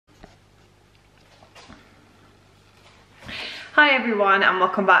Hi everyone and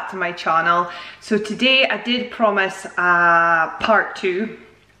welcome back to my channel. So today I did promise part 2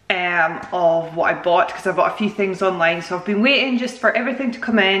 of what I bought, because I bought a few things online, so I've been waiting just for everything to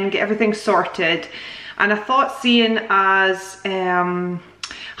come in, get everything sorted, and I thought, seeing as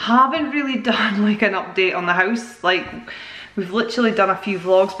haven't really done like an update on the house, like we've literally done a few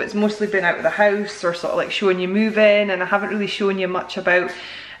vlogs but it's mostly been out of the house or sort of like showing you moving, and I haven't really shown you much about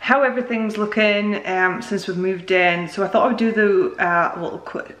how everything's looking since we've moved in. So I thought I would do the little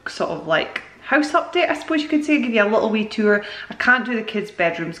quick sort of like house update, I suppose you could say, give you a little wee tour. I can't do the kids'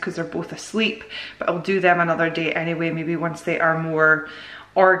 bedrooms because they're both asleep, but I'll do them another day anyway, maybe once they are more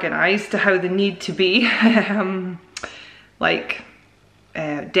organised to how they need to be, like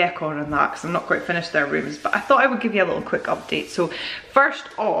decor and that, because I'm not quite finished their rooms, but I thought I would give you a little quick update. So first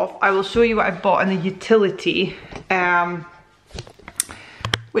off, I will show you what I bought in the utility,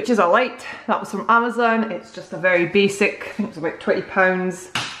 which is a light. That was from Amazon. It's just a very basic, I think it's about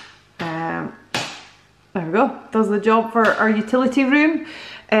 £20. There we go, does the job for our utility room.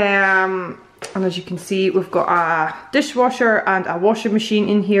 And as you can see, we've got a dishwasher and a washing machine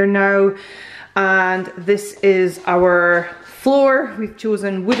in here now. And this is our floor. We've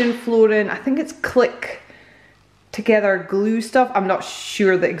chosen wooden flooring. I think it's click together glue stuff. I'm not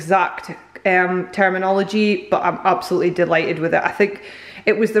sure the exact terminology, but I'm absolutely delighted with it. I think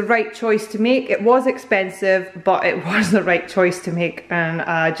it was the right choice to make. It was expensive, but it was the right choice to make, and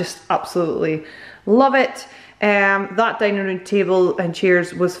I just absolutely love it. That dining room table and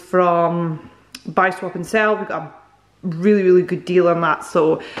chairs was from Buy, Swap and Sell. We got a really good deal on that.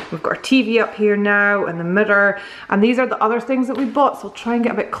 So we've got our TV up here now and the mirror, and these are the other things that we bought, so I'll try and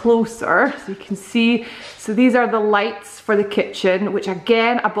get a bit closer so you can see. So these are the lights for the kitchen, which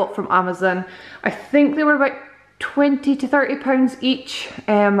again I bought from Amazon. I think they were about £20 to £30 each.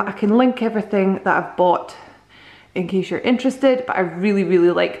 I can link everything that I've bought in case you're interested, but I really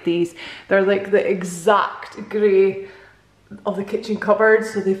like these. They're like the exact grey of the kitchen cupboard,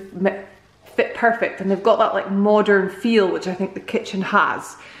 so they fit perfect, and they've got that like modern feel which I think the kitchen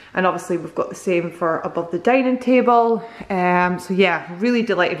has. And obviously we've got the same for above the dining table. So yeah, really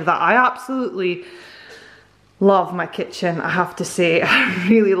delighted with that. I absolutely love my kitchen, I have to say. I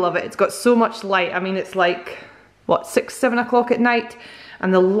really love it. It's got so much light. I mean, it's like what, 6-7 o'clock at night,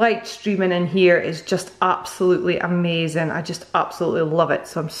 and the light streaming in here is just absolutely amazing. I just absolutely love it,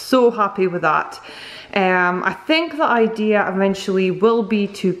 so I'm so happy with that. I think the idea eventually will be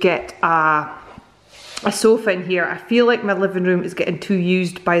to get a sofa in here. I feel like my living room is getting too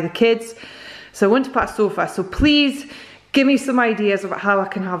used by the kids, so I want to put a sofa. So please give me some ideas about how I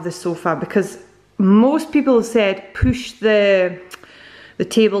can have this sofa, because most people have said push the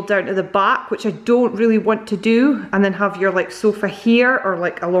table down to the back, which I don't really want to do, and then have your like sofa here or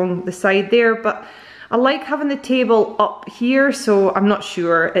like along the side there. But I like having the table up here, so I'm not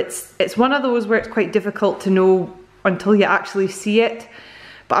sure. It's one of those where it's quite difficult to know until you actually see it.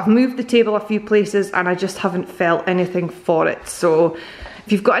 But I've moved the table a few places and I just haven't felt anything for it. So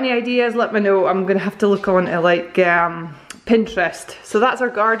if you've got any ideas, let me know. I'm gonna have to look on to like Pinterest. So that's our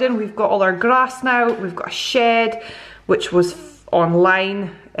garden. We've got all our grass now. We've got a shed, which was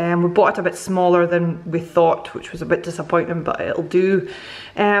online. We bought it a bit smaller than we thought, which was a bit disappointing, but it'll do.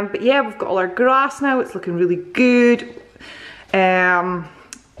 But yeah, we've got all our grass now. It's looking really good.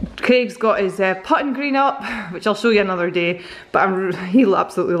 Craig's got his putting green up, which I'll show you another day, but he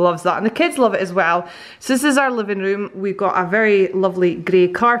absolutely loves that, and the kids love it as well. So this is our living room. We've got a very lovely grey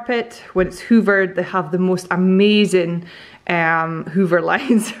carpet. When it's hoovered, they have the most amazing hoover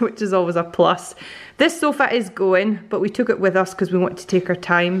lines, which is always a plus. This sofa is going, but we took it with us because we wanted to take our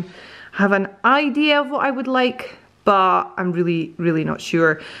time. I have an idea of what I would like, but I'm really not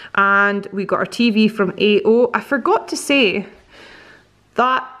sure. And we got our TV from AO. I forgot to say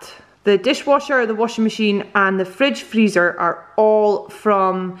that the dishwasher, the washing machine and the fridge freezer are all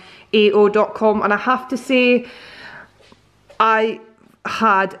from AO.com, and I have to say I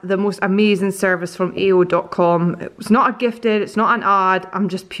had the most amazing service from AO.com. It was not a gifted, it's not an ad, I'm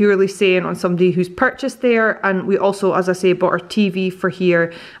just purely saying on somebody who's purchased there. And we also, as I say, bought our TV for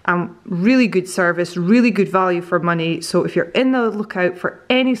here. Really good service, really good value for money. So if you're in the lookout for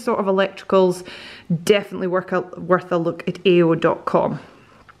any sort of electricals, definitely worth a look at AO.com.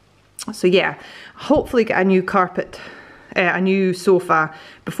 So yeah, hopefully get a new carpet, a new sofa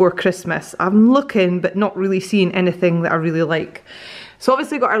before Christmas. I'm looking but not really seeing anything that I really like. So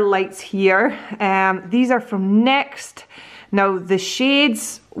obviously got our lights here. These are from Next. Now the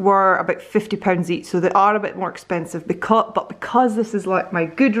shades were about £50 each, so they are a bit more expensive, but because this is like my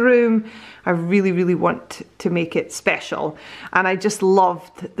good room, I really want to make it special. And I just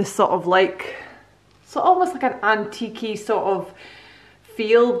loved the sort of like So almost like an antique-y sort of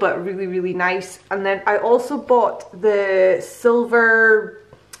feel, but really, really nice. And then I also bought the silver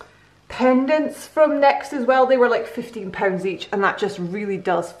pendants from Next as well. They were like £15 each, and that just really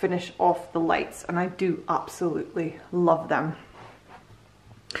does finish off the lights, and I do absolutely love them.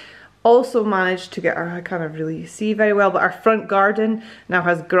 Also managed to get our, I can't really see very well, but our front garden now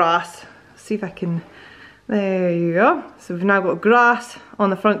has grass. See if I can, there you go. So we've now got grass on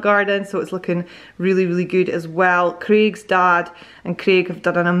the front garden, so it's looking really, really good as well. Craig's dad and Craig have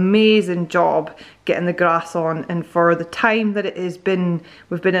done an amazing job getting the grass on, and for the time that it has been,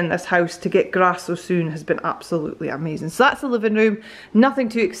 we've been in this house, to get grass so soon has been absolutely amazing. So that's the living room. Nothing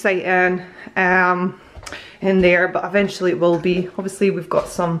too exciting in there, but eventually it will be. Obviously we've got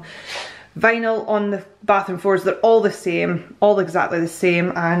some vinyl on the bathroom floors. They're all the same, all exactly the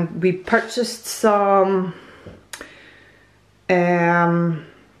same, and we purchased some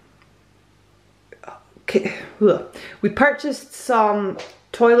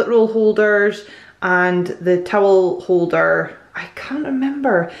toilet roll holders and the towel holder. I can't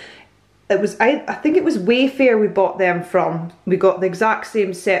remember. It was, I think it was Wayfair we bought them from. We got the exact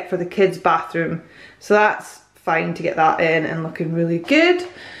same set for the kids' bathroom. So that's fine to get that in and looking really good.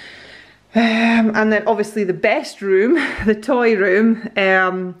 And then obviously the best room, the toy room.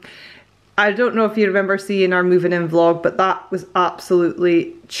 I don't know if you remember seeing our moving in vlog, but that was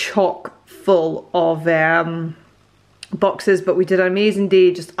absolutely chock full of boxes. But we did an amazing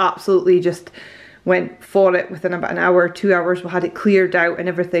day, just absolutely just went for it. Within about an hour, 2 hours, we had it cleared out and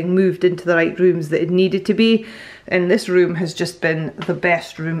everything moved into the right rooms that it needed to be. And this room has just been the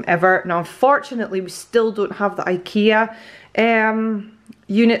best room ever. Now unfortunately we still don't have the IKEA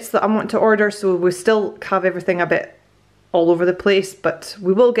units that I want to order, so we still have everything a bit all over the place, but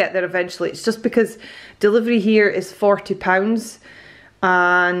we will get there eventually. It's just because delivery here is £40,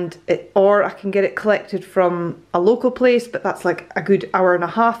 and or I can get it collected from a local place, but that's like a good hour and a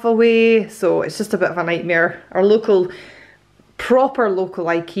half away, so it's just a bit of a nightmare. Our proper local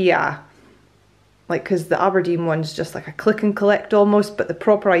IKEA, like, because the Aberdeen one's just like a click and collect almost, but the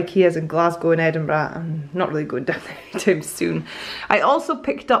proper IKEA's in Glasgow and Edinburgh. I'm not really going down there anytime soon. I also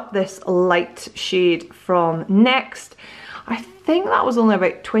picked up this light shade from Next. I think that was only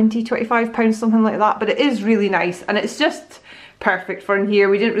about £20–25, something like that, but it is really nice, and it's just perfect for in here.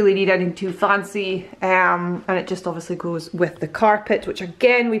 We didn't really need anything too fancy, and it just obviously goes with the carpet, which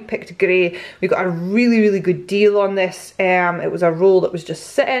again we picked grey. We got a really, really good deal on this. It was a roll that was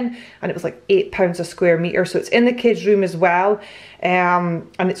just sitting, and it was like £8 a square metre, so it's in the kids' room as well, and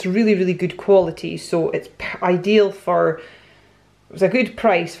it's really, really good quality, so it's ideal for, it was a good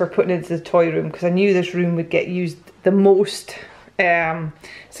price for putting into the toy room, because I knew this room would get used the most.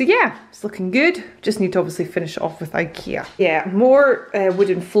 So yeah, it's looking good. Just need to obviously finish it off with IKEA. Yeah, more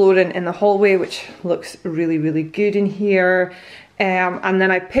wooden flooring in the hallway, which looks really, really good in here. And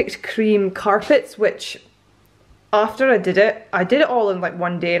then I picked cream carpets, which after I did it all in like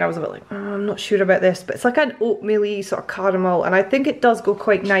one day, and I was a bit like, oh, I'm not sure about this, but it's like an oatmeal-y sort of caramel, and I think it does go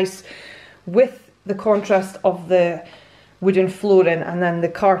quite nice with the contrast of the wooden flooring and then the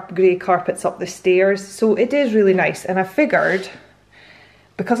grey carpets up the stairs. So it is really nice, and I figured,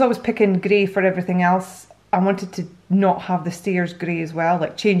 because I was picking grey for everything else, I wanted to not have the stairs grey as well,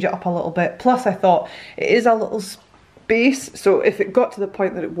 like change it up a little bit. Plus I thought it is a little space, so if it got to the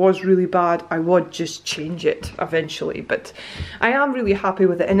point that it was really bad, I would just change it eventually. But I am really happy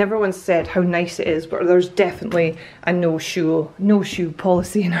with it, and everyone said how nice it is, but there's definitely a no shoe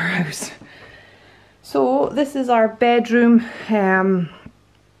policy in our house. So this is our bedroom.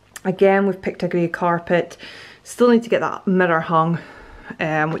 Again, we've picked a grey carpet. Still need to get that mirror hung,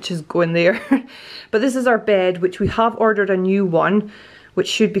 which is going there. But this is our bed, which we have ordered a new one, which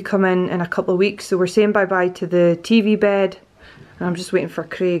should be coming in a couple of weeks. So we're saying bye-bye to the TV bed, and I'm just waiting for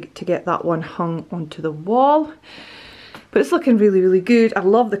Craig to get that one hung onto the wall. But it's looking really, really good. I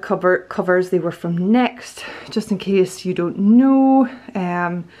love the covers. They were from Next, just in case you don't know.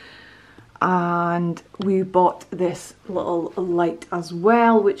 And we bought this little light as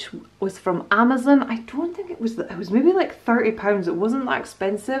well, which was from Amazon. I don't think it was maybe like £30. It wasn't that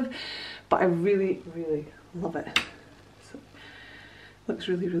expensive, but I really, really love it. So it looks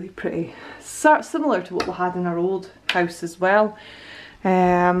really, really pretty. Similar to what we had in our old house as well.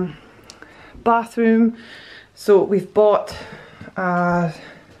 Bathroom. So we've bought a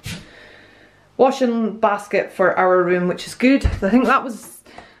washing basket for our room, which is good. I think that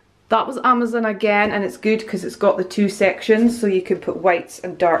was Amazon again, and it's good because it's got the two sections, so you can put whites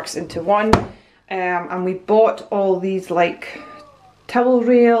and darks into one. And we bought all these like towel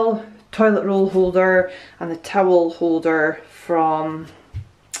rail, toilet roll holder, and the towel holder from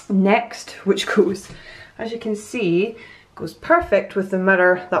next, which goes, as you can see, goes perfect with the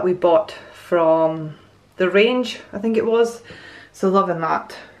mirror that we bought from the range, I think it was. So loving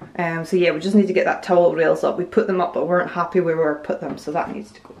that. So yeah, we just need to get that towel rails up. We put them up but weren't happy where we put them, so that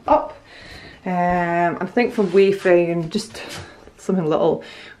needs to go up. I think from Wayfair, and just something little,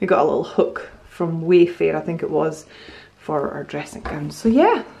 we got a little hook from Wayfair, I think it was, for our dressing gown. So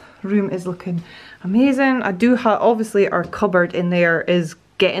yeah, room is looking amazing. I do have, obviously our cupboard in there is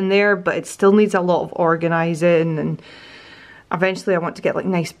getting there, but it still needs a lot of organising, and eventually I want to get like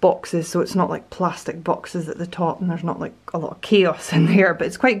nice boxes so it's not like plastic boxes at the top and there's not like a lot of chaos in there. But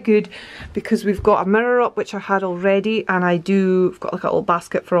it's quite good because we've got a mirror up, which I had already, and I've got like a little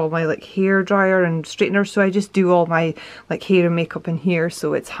basket for all my like hair dryer and straightener, so I just do all my like hair and makeup in here,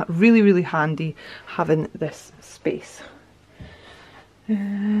 so it's really, really handy having this space.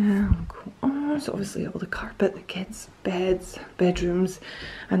 So obviously all the carpet, the kids' beds, bedrooms,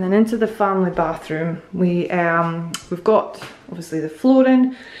 and then into the family bathroom. We've got obviously the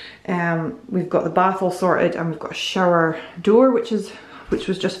flooring, we've got the bath all sorted, and we've got a shower door which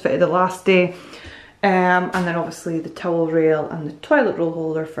was just fitted the last day, and then obviously the towel rail and the toilet roll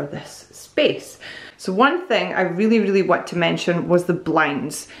holder for this space. So one thing I really, really want to mention was the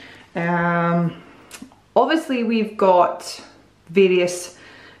blinds. Obviously we've got various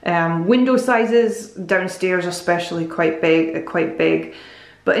window sizes downstairs, especially quite big,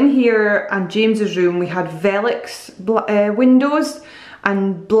 but in here and James's room we had Velux windows,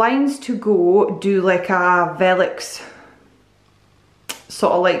 and blinds to go do like a Velux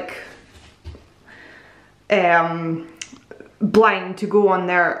sort of like blind to go on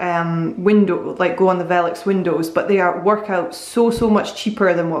their window, like go on the Velux windows, but they work out so much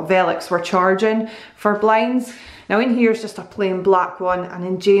cheaper than what Velux were charging for blinds. Now in here is just a plain black one, and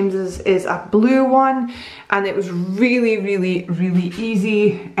in James's is a blue one, and it was really, really, really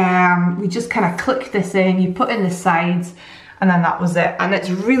easy. We just kind of clicked this in, you put in the sides, and then that was it. And it's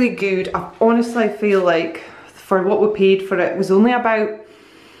really good. I honestly feel like for what we paid for it was only about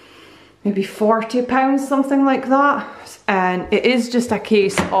maybe £40, something like that. And it is just a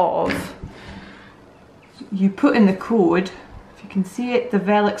case of, you put in the code, if you can see it, the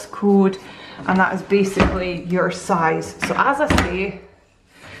Velux code, and that is basically your size. So as I say,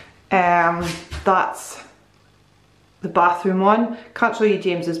 that's the bathroom one. Can't show you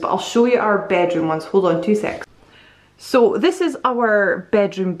James's, but I'll show you our bedroom ones. Hold on 2 seconds. So this is our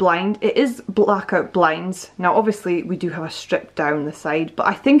bedroom blind. It is blackout blinds. Now obviously we do have a strip down the side, but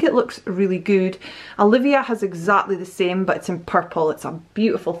I think it looks really good. Olivia has exactly the same, but it's in purple. It's a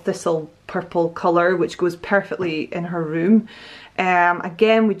beautiful thistle purple colour, which goes perfectly in her room.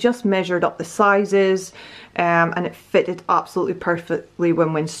 Again, we just measured up the sizes, and it fitted absolutely perfectly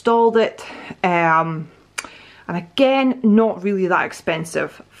when we installed it. And again, not really that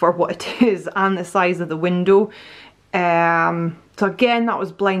expensive for what it is and the size of the window. So again, that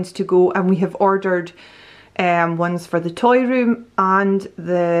was blinds to go, and we have ordered ones for the toy room and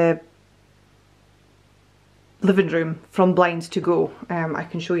the living room from blinds to go. I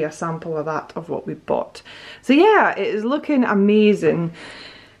can show you a sample of that, of what we bought. So yeah, it is looking amazing.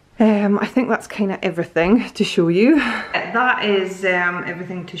 I think that's kind of everything to show you. That is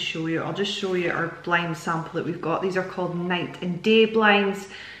everything to show you. I'll just show you our blind sample that we've got. These are called night and day blinds.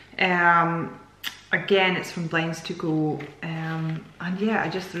 Again, it's from blinds to go, and yeah, I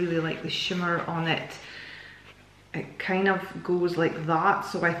just really like the shimmer on it. It kind of goes like that,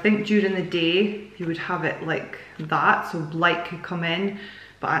 so I think during the day you would have it like that, so light could come in,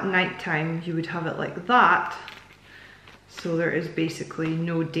 but at night time you would have it like that, so there is basically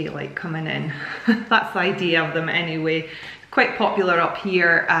no daylight coming in. That's the idea of them anyway. Quite popular up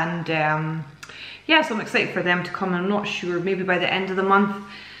here, and yeah, so I'm excited for them to come. I'm not sure, maybe by the end of the month.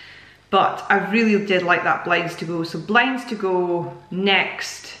 But I really did like that blinds to go. So blinds to go,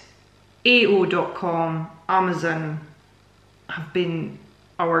 Next, AO.com, Amazon have been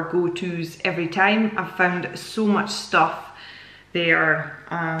our go-tos every time. I've found so much stuff there,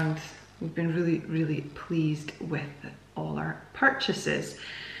 and we've been really, really pleased with all our purchases.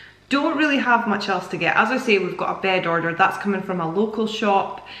 Don't really have much else to get. As I say, we've got a bed ordered. That's coming from a local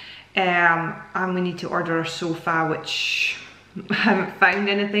shop, and we need to order a sofa, which I haven't found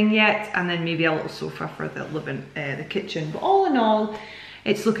anything yet, and then maybe a little sofa for the the kitchen. But all in all,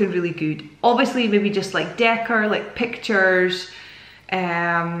 it's looking really good. Obviously, maybe just like decor, like pictures,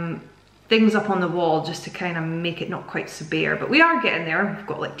 things up on the wall, just to kind of make it not quite so bare. But we are getting there. We've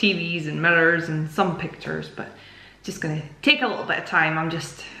got like TVs and mirrors and some pictures, but just gonna take a little bit of time. I'm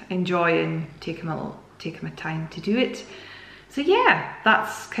just enjoying taking my time to do it. So yeah,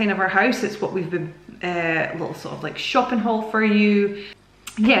 that's kind of our house. It's what we've been, a little sort of like shopping haul for you.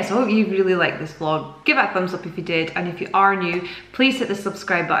 yes, I hope you really liked this vlog. Give it a thumbs up if you did, and if you are new, please hit the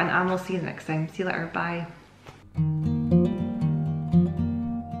subscribe button, and we'll see you next time. See you later, bye.